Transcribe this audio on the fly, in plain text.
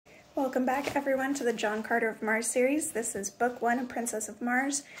Welcome back, everyone, to the John Carter of Mars series. This is Book 1 of Princess of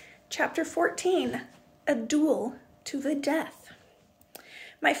Mars, Chapter 14, A Duel to the Death.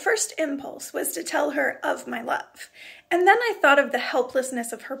 My first impulse was to tell her of my love, and then I thought of the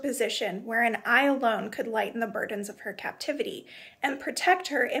helplessness of her position, wherein I alone could lighten the burdens of her captivity and protect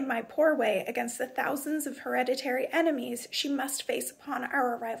her in my poor way against the thousands of hereditary enemies she must face upon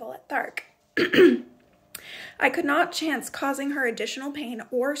our arrival at Thark. I could not chance causing her additional pain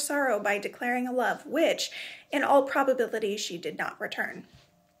or sorrow by declaring a love which, in all probability, she did not return.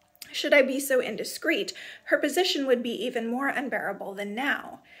 Should I be so indiscreet, her position would be even more unbearable than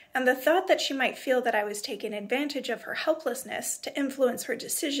now, and the thought that she might feel that I was taking advantage of her helplessness to influence her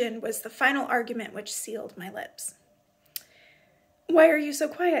decision was the final argument which sealed my lips. "Why are you so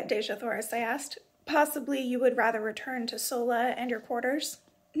quiet, Dejah Thoris?" I asked. "Possibly you would rather return to Sola and your quarters?"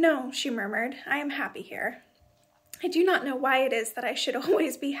 "No," she murmured. "I am happy here. I do not know why it is that I should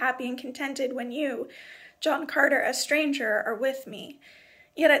always be happy and contented when you, John Carter, a stranger, are with me.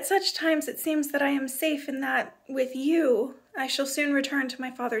 Yet at such times it seems that I am safe in that, with you, I shall soon return to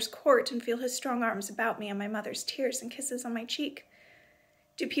my father's court and feel his strong arms about me and my mother's tears and kisses on my cheek."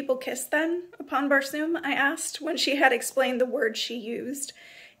 "Do people kiss, then, upon Barsoom?" I asked, when she had explained the word she used,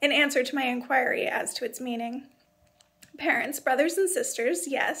 in answer to my inquiry as to its meaning. "Parents, brothers and sisters,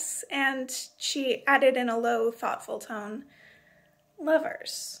 yes," and she added in a low, thoughtful tone,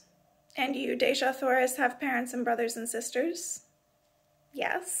 "lovers. And you, Dejah Thoris, have parents and brothers and sisters?"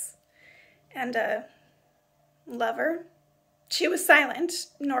 "Yes." "And a lover?" She was silent,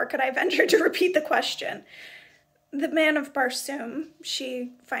 nor could I venture to repeat the question. "The man of Barsoom,"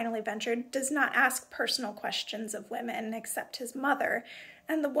 she finally ventured, "does not ask personal questions of women except his mother,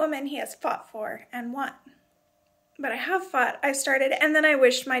 and the woman he has fought for and won." "But I have fought," I started, and then I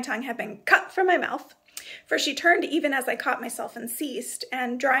wished my tongue had been cut from my mouth, for she turned even as I caught myself and ceased,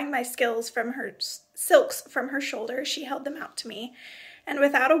 and drawing my silks from her shoulder, she held them out to me, and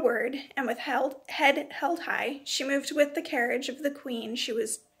without a word, and with head held high, she moved with the carriage of the queen she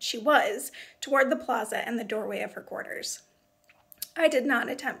was toward the plaza and the doorway of her quarters. I did not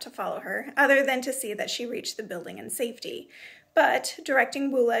attempt to follow her, other than to see that she reached the building in safety. But, directing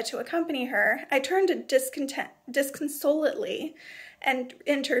Wula to accompany her, I turned disconsolately and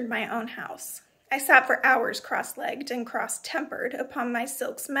entered my own house. I sat for hours cross-legged and cross-tempered upon my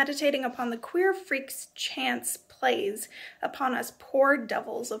silks, meditating upon the queer freaks chance plays upon us poor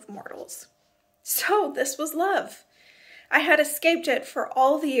devils of mortals. So this was love! I had escaped it for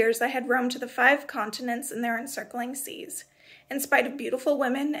all the years I had roamed to the 5 continents and their encircling seas. In spite of beautiful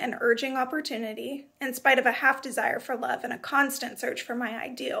women and urging opportunity, in spite of a half-desire for love and a constant search for my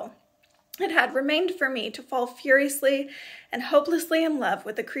ideal, it had remained for me to fall furiously and hopelessly in love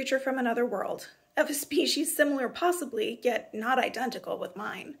with a creature from another world, of a species similar possibly, yet not identical with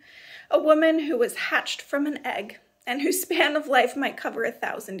mine. A woman who was hatched from an egg, and whose span of life might cover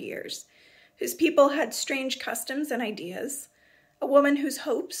 1,000 years, whose people had strange customs and ideas, a woman whose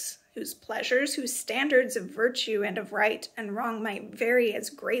hopes, whose pleasures, whose standards of virtue and of right and wrong might vary as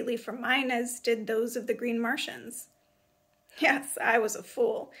greatly from mine as did those of the Green Martians. Yes, I was a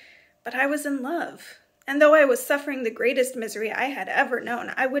fool, but I was in love, and though I was suffering the greatest misery I had ever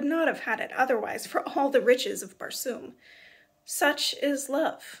known, I would not have had it otherwise for all the riches of Barsoom. Such is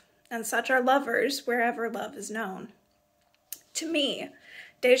love, and such are lovers wherever love is known. To me,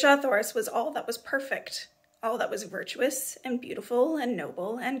 Dejah Thoris was all that was perfect, all that was virtuous and beautiful and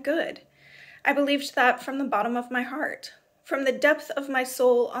noble and good. I believed that from the bottom of my heart, from the depth of my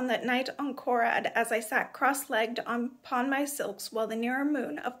soul on that night on Korad as I sat cross-legged upon my silks while the nearer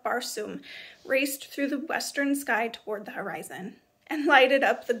moon of Barsoom raced through the western sky toward the horizon and lighted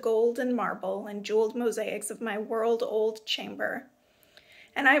up the gold and marble and jeweled mosaics of my world-old chamber.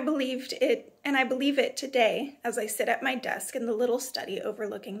 And I believe it today as I sit at my desk in the little study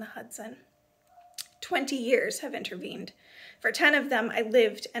overlooking the Hudson. 20 years have intervened. For 10 of them I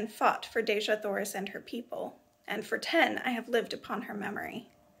lived and fought for Dejah Thoris and her people, and for 10 I have lived upon her memory.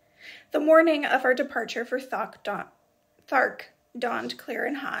 The morning of our departure for Thark dawned clear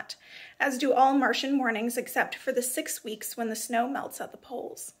and hot, as do all Martian mornings except for the 6 weeks when the snow melts at the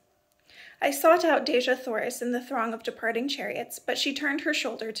poles. I sought out Dejah Thoris in the throng of departing chariots, but she turned her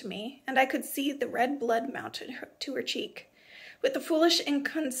shoulder to me, and I could see the red blood mounted to her cheek. With the foolish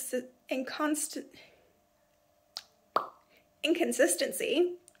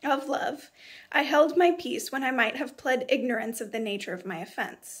inconsistency of love, I held my peace when I might have pled ignorance of the nature of my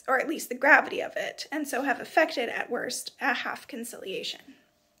offense, or at least the gravity of it, and so have effected, at worst, a half-conciliation.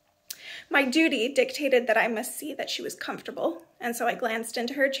 My duty dictated that I must see that she was comfortable, and so I glanced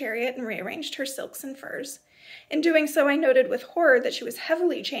into her chariot and rearranged her silks and furs. In doing so, I noted with horror that she was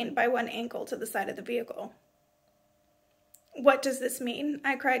heavily chained by one ankle to the side of the vehicle. "What does this mean?"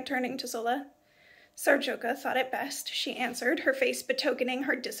 I cried, turning to Sola. "Sarjoka thought it best," she answered, her face betokening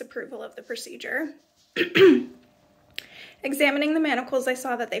her disapproval of the procedure. Examining the manacles, I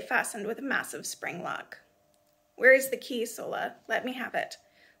saw that they fastened with a massive spring lock. "Where is the key, Sola? Let me have it."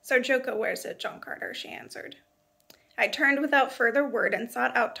 "Sarjoka wears it, John Carter," she answered. I turned without further word and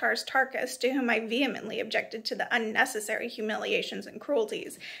sought out Tars Tarkas, to whom I vehemently objected to the unnecessary humiliations and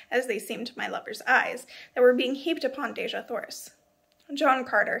cruelties, as they seemed to my lover's eyes, that were being heaped upon Dejah Thoris. "John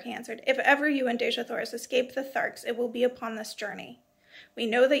Carter," he answered, "if ever you and Dejah Thoris escape the Tharks, it will be upon this journey. We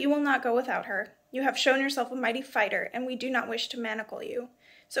know that you will not go without her. You have shown yourself a mighty fighter, and we do not wish to manacle you.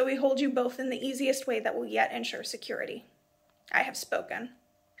 So we hold you both in the easiest way that will yet ensure security. I have spoken."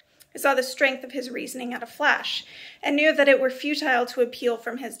 I saw the strength of his reasoning at a flash, and knew that it were futile to appeal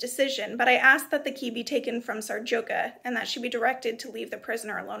from his decision, but I asked that the key be taken from Sarjoka, and that she be directed to leave the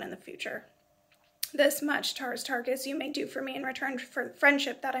prisoner alone in the future. "This much, Tars Tarkas, you may do for me in return for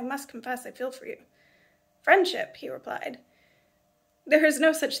friendship that I must confess I feel for you." "Friendship," he replied. "There is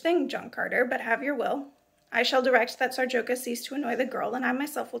no such thing, John Carter, but have your will. I shall direct that Sarjoka cease to annoy the girl, and I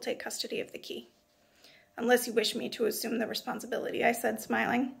myself will take custody of the key." "Unless you wish me to assume the responsibility," I said,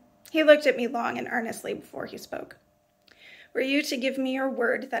 smiling. He looked at me long and earnestly before he spoke. "Were you to give me your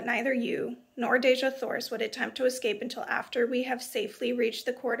word that neither you nor Dejah Thoris would attempt to escape until after we have safely reached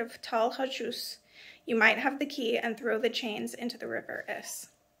the court of Tal Hajus, you might have the key and throw the chains into the river Is."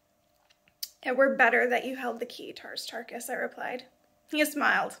 "It were better that you held the key, Tars Tarkas," I replied. He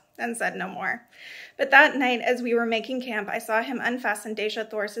smiled and said no more. But that night, as we were making camp, I saw him unfasten Dejah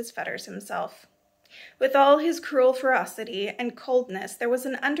Thoris's fetters himself. With all his cruel ferocity and coldness, there was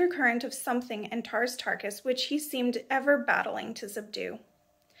an undercurrent of something in Tars Tarkas which he seemed ever battling to subdue.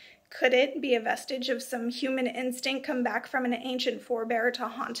 Could it be a vestige of some human instinct come back from an ancient forebear to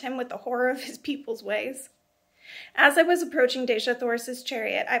haunt him with the horror of his people's ways? As I was approaching Dejah Thoris's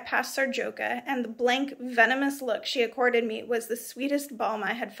chariot, I passed Sarjoka, and the blank, venomous look she accorded me was the sweetest balm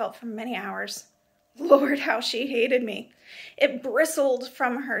I had felt for many hours. Lord, how she hated me! It bristled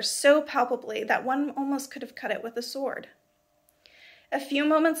from her so palpably that one almost could have cut it with a sword. A few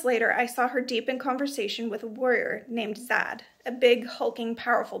moments later, I saw her deep in conversation with a warrior named Zad, a big, hulking,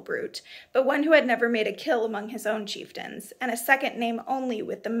 powerful brute, but one who had never made a kill among his own chieftains, and a second name only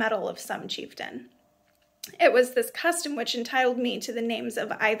with the metal of some chieftain. It was this custom which entitled me to the names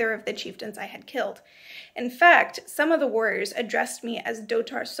of either of the chieftains I had killed. In fact, some of the warriors addressed me as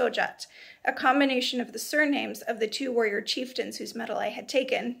Dotar Sojat, a combination of the surnames of the two warrior chieftains whose metal I had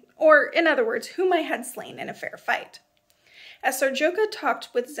taken, or, in other words, whom I had slain in a fair fight. As Sarjoka talked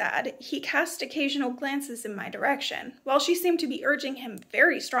with Zad, he cast occasional glances in my direction, while she seemed to be urging him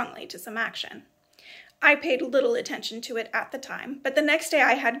very strongly to some action. I paid little attention to it at the time, but the next day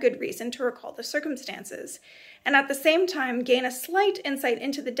I had good reason to recall the circumstances, and at the same time gain a slight insight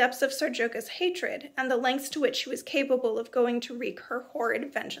into the depths of Sarjoka's hatred and the lengths to which she was capable of going to wreak her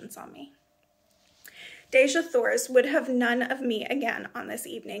horrid vengeance on me. Dejah Thoris would have none of me again on this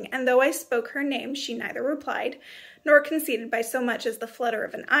evening, and though I spoke her name, she neither replied, nor conceded by so much as the flutter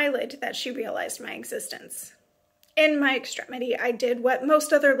of an eyelid that she realized my existence. In my extremity, I did what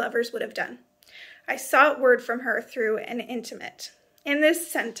most other lovers would have done. I sought word from her through an intimate. In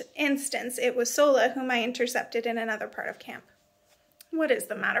this instance, it was Sola whom I intercepted in another part of camp. "What is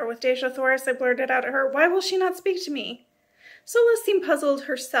the matter with Dejah Thoris?" I blurted out at her. "Why will she not speak to me?" Sola seemed puzzled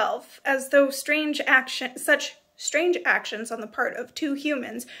herself, as though such strange actions on the part of two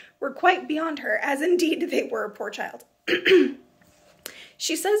humans were quite beyond her, as indeed they were, poor child.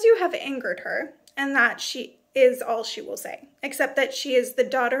 "She says you have angered her, and that she is all she will say, except that she is the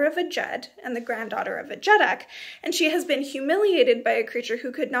daughter of a Jed and the granddaughter of a Jeddak, and she has been humiliated by a creature who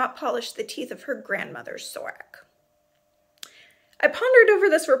could not polish the teeth of her grandmother, Sorak." I pondered over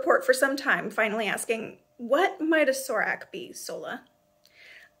this report for some time, finally asking, "What might a Sorak be, Sola?"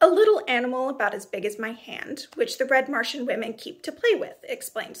 "A little animal about as big as my hand, which the Red Martian women keep to play with,"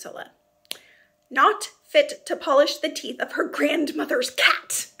 explained Sola. "Not fit to polish the teeth of her grandmother's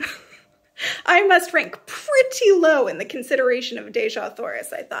cat." I must rank pretty low in the consideration of Dejah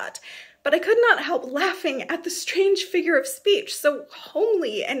Thoris, I thought, but I could not help laughing at the strange figure of speech, so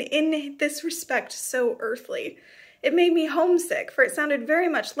homely and in this respect so earthly. It made me homesick, for it sounded very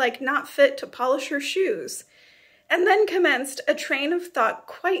much like not fit to polish her shoes. And then commenced a train of thought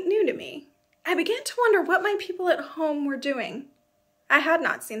quite new to me. I began to wonder what my people at home were doing. I had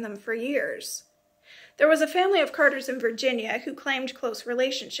not seen them for years. There was a family of Carters in Virginia who claimed close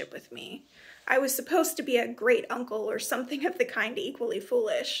relationship with me. I was supposed to be a great uncle or something of the kind equally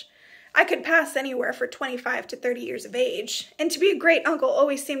foolish. I could pass anywhere for 25 to 30 years of age, and to be a great uncle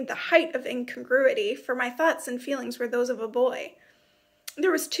always seemed the height of incongruity, for my thoughts and feelings were those of a boy.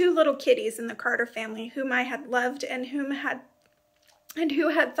 There was 2 little kiddies in the Carter family whom I had loved and who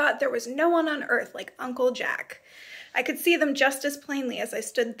had thought there was no one on earth like Uncle Jack. I could see them just as plainly as I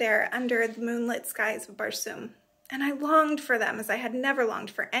stood there under the moonlit skies of Barsoom, and I longed for them as I had never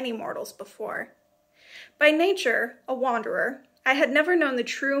longed for any mortals before. By nature, a wanderer, I had never known the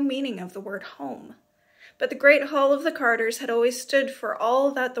true meaning of the word home, but the great hall of the Carters had always stood for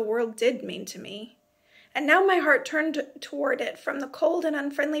all that the world did mean to me, and now my heart turned toward it from the cold and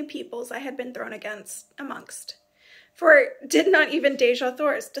unfriendly peoples I had been thrown amongst. For did not even Dejah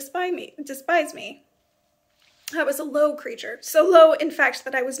Thoris despise me? I was a low creature, so low, in fact,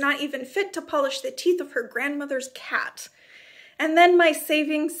 that I was not even fit to polish the teeth of her grandmother's cat. And then my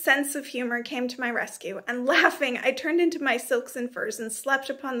saving sense of humor came to my rescue, and laughing, I turned into my silks and furs and slept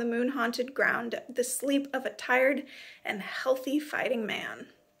upon the moon-haunted ground, the sleep of a tired and healthy fighting man.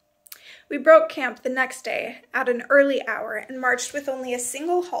 We broke camp the next day at an early hour and marched with only a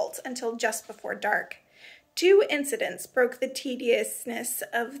single halt until just before dark. 2 incidents broke the tediousness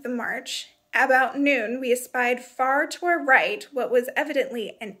of the march. About noon, we espied far to our right what was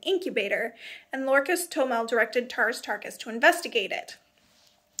evidently an incubator, and Lorcas Tomel directed Tars Tarkas to investigate it.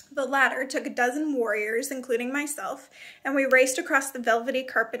 The latter took a dozen warriors, including myself, and we raced across the velvety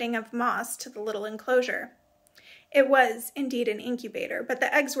carpeting of moss to the little enclosure. It was indeed an incubator, but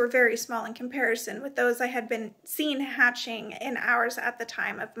the eggs were very small in comparison with those I had been seen hatching in hours at the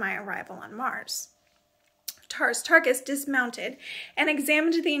time of my arrival on Mars. Tars Tarkas dismounted and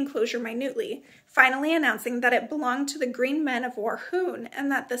examined the enclosure minutely, finally announcing that it belonged to the green men of Warhoon and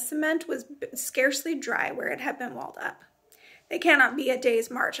that the cement was scarcely dry where it had been walled up. "They cannot be a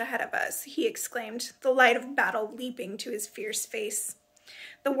day's march ahead of us," he exclaimed, the light of battle leaping to his fierce face.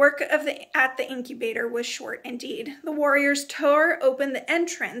 The work at the incubator was short indeed. The warriors tore open the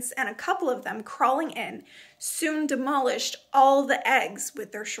entrance, and a couple of them, crawling in, soon demolished all the eggs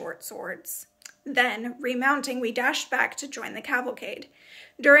with their short swords. Then, remounting, we dashed back to join the cavalcade.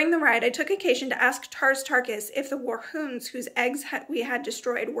 During the ride, I took occasion to ask Tars Tarkas if the Warhoons whose eggs we had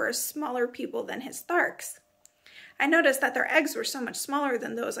destroyed were a smaller people than his Tharks. "I noticed that their eggs were so much smaller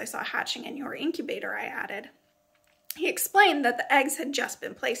than those I saw hatching in your incubator," I added. He explained that the eggs had just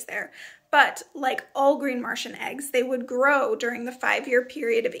been placed there, but, like all green Martian eggs, they would grow during the 5-year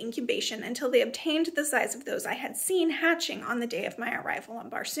period of incubation until they obtained the size of those I had seen hatching on the day of my arrival on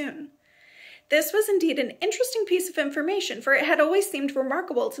Barsoom. This was indeed an interesting piece of information, for it had always seemed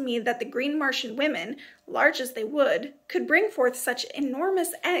remarkable to me that the green Martian women, large as they would, could bring forth such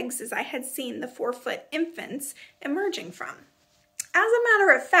enormous eggs as I had seen the 4-foot infants emerging from. As a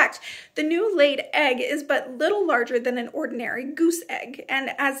matter of fact, the new laid egg is but little larger than an ordinary goose egg,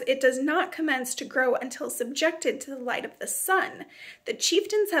 and as it does not commence to grow until subjected to the light of the sun, the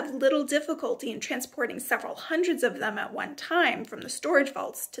chieftains have little difficulty in transporting several hundreds of them at one time from the storage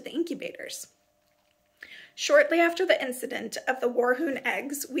vaults to the incubators. Shortly after the incident of the Warhoon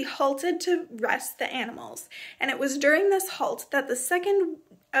eggs, we halted to rest the animals, and it was during this halt that the second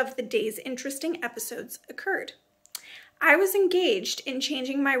of the day's interesting episodes occurred. I was engaged in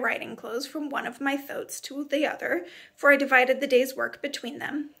changing my riding clothes from one of my thoats to the other, for I divided the day's work between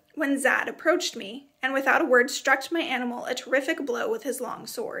them, when Zad approached me, and without a word struck my animal a terrific blow with his long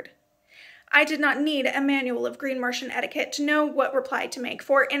sword. I did not need a manual of green Martian etiquette to know what reply to make,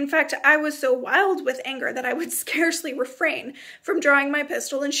 for, in fact, I was so wild with anger that I would scarcely refrain from drawing my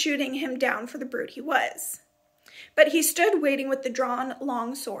pistol and shooting him down for the brute he was. But he stood waiting with the drawn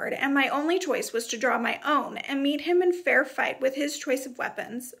long sword, and my only choice was to draw my own and meet him in fair fight with his choice of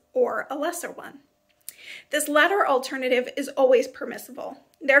weapons, or a lesser one. This latter alternative is always permissible.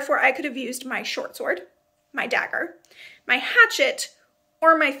 Therefore, I could have used my short sword, my dagger, my hatchet,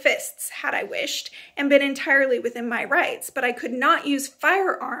 or my fists, had I wished, and been entirely within my rights, but I could not use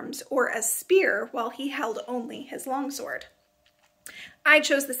firearms or a spear while he held only his longsword. I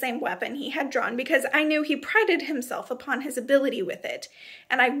chose the same weapon he had drawn because I knew he prided himself upon his ability with it,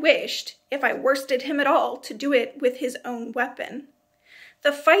 and I wished, if I worsted him at all, to do it with his own weapon.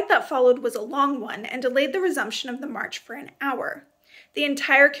 The fight that followed was a long one and delayed the resumption of the march for an hour. The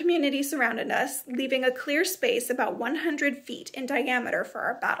entire community surrounded us, leaving a clear space about 100 feet in diameter for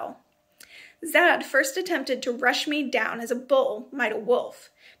our battle. Zad first attempted to rush me down as a bull might a wolf,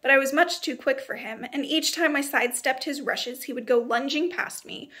 but I was much too quick for him, and each time I sidestepped his rushes, he would go lunging past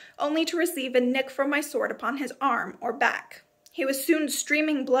me, only to receive a nick from my sword upon his arm or back. He was soon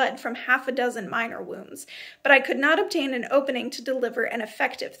streaming blood from 6 minor wounds, but I could not obtain an opening to deliver an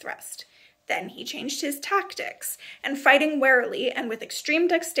effective thrust. Then he changed his tactics, and fighting warily and with extreme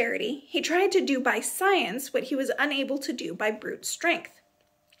dexterity, he tried to do by science what he was unable to do by brute strength.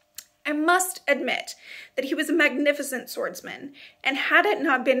 I must admit that he was a magnificent swordsman, and had it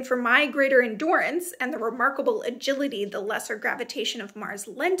not been for my greater endurance and the remarkable agility the lesser gravitation of Mars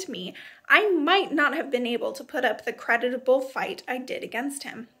lent me, I might not have been able to put up the creditable fight I did against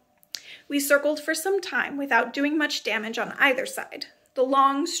him. We circled for some time without doing much damage on either side, the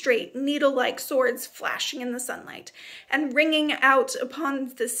long, straight, needle-like swords flashing in the sunlight, and ringing out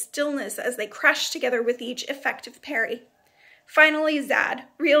upon the stillness as they crashed together with each effective parry. Finally, Zad,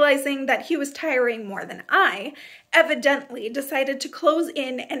 realizing that he was tiring more than I, evidently decided to close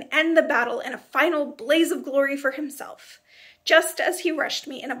in and end the battle in a final blaze of glory for himself. Just as he rushed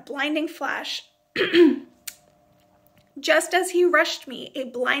me, a blinding flash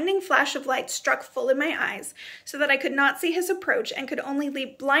of light struck full in my eyes, so that I could not see his approach and could only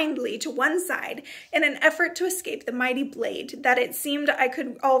leap blindly to one side in an effort to escape the mighty blade that it seemed I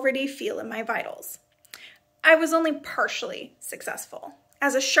could already feel in my vitals. I was only partially successful,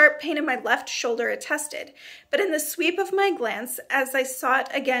 as a sharp pain in my left shoulder attested, but in the sweep of my glance, as I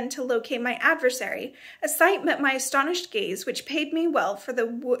sought again to locate my adversary, a sight met my astonished gaze which paid me well for the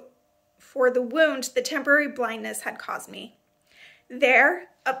wound the temporary blindness had caused me. There,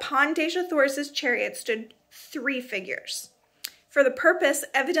 upon Dejah Thoris's chariot, stood 3 figures, for the purpose,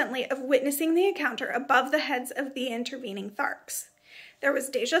 evidently, of witnessing the encounter above the heads of the intervening Tharks. There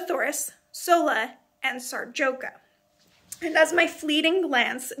was Dejah Thoris, Sola, and Sarjoka. And as my fleeting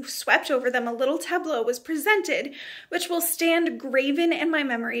glance swept over them, a little tableau was presented, which will stand graven in my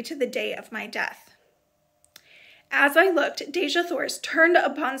memory to the day of my death. As I looked, Dejah Thoris turned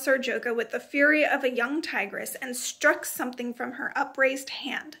upon Sarjoka with the fury of a young tigress and struck something from her upraised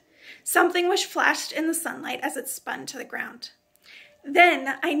hand, something which flashed in the sunlight as it spun to the ground.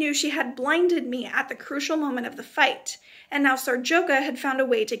 Then I knew she had blinded me at the crucial moment of the fight, and now Sarjoka had found a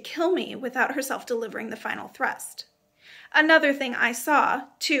way to kill me without herself delivering the final thrust. Another thing I saw,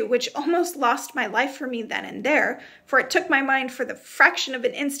 too, which almost lost my life for me then and there, for it took my mind for the fraction of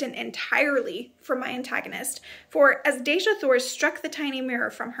an instant entirely from my antagonist, for as Dejah Thoris struck the tiny mirror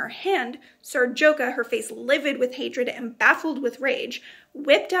from her hand, Sarjoka, her face livid with hatred and baffled with rage,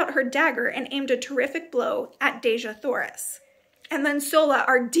 whipped out her dagger and aimed a terrific blow at Dejah Thoris. And then Sola,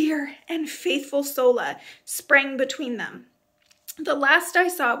 our dear and faithful Sola, sprang between them. The last I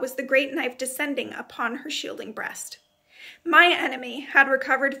saw was the great knife descending upon her shielding breast. My enemy had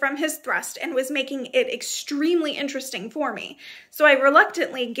recovered from his thrust and was making it extremely interesting for me, so I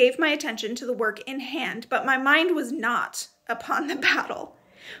reluctantly gave my attention to the work in hand, but my mind was not upon the battle.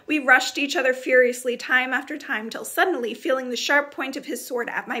 We rushed each other furiously time after time till suddenly, feeling the sharp point of his sword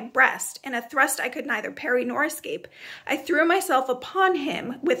at my breast, in a thrust I could neither parry nor escape, I threw myself upon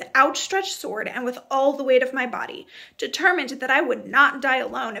him with outstretched sword and with all the weight of my body, determined that I would not die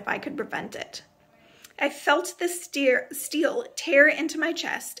alone if I could prevent it. I felt the steel tear into my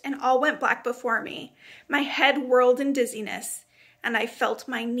chest, and all went black before me. My head whirled in dizziness, and I felt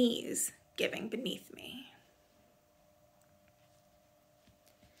my knees giving beneath me.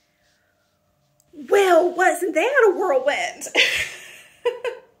 Well, wasn't that a whirlwind?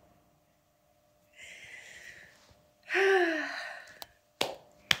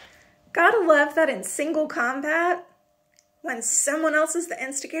 Gotta love that in single combat, when someone else is the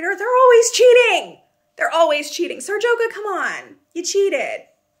instigator, they're always cheating. They're always cheating. Sarjoka, come on. You cheated.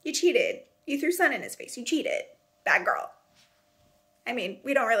 You cheated. You threw sun in his face. You cheated. Bad girl. I mean,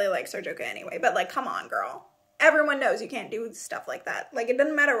 we don't really like Sarjoka anyway, but like, come on, girl. Everyone knows you can't do stuff like that. Like, it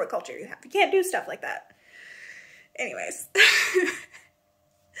doesn't matter what culture you have. You can't do stuff like that. Anyways.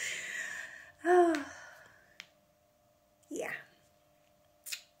 Oh. Yeah.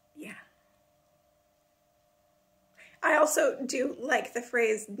 Yeah. I also do like the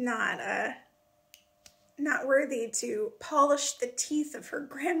phrase, not worthy to polish the teeth of her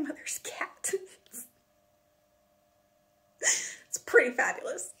grandmother's cat. It's pretty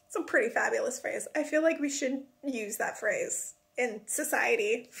fabulous. It's a pretty fabulous phrase. I feel like we should use that phrase in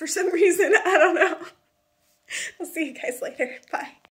society for some reason. I don't know. I'll see you guys later. Bye.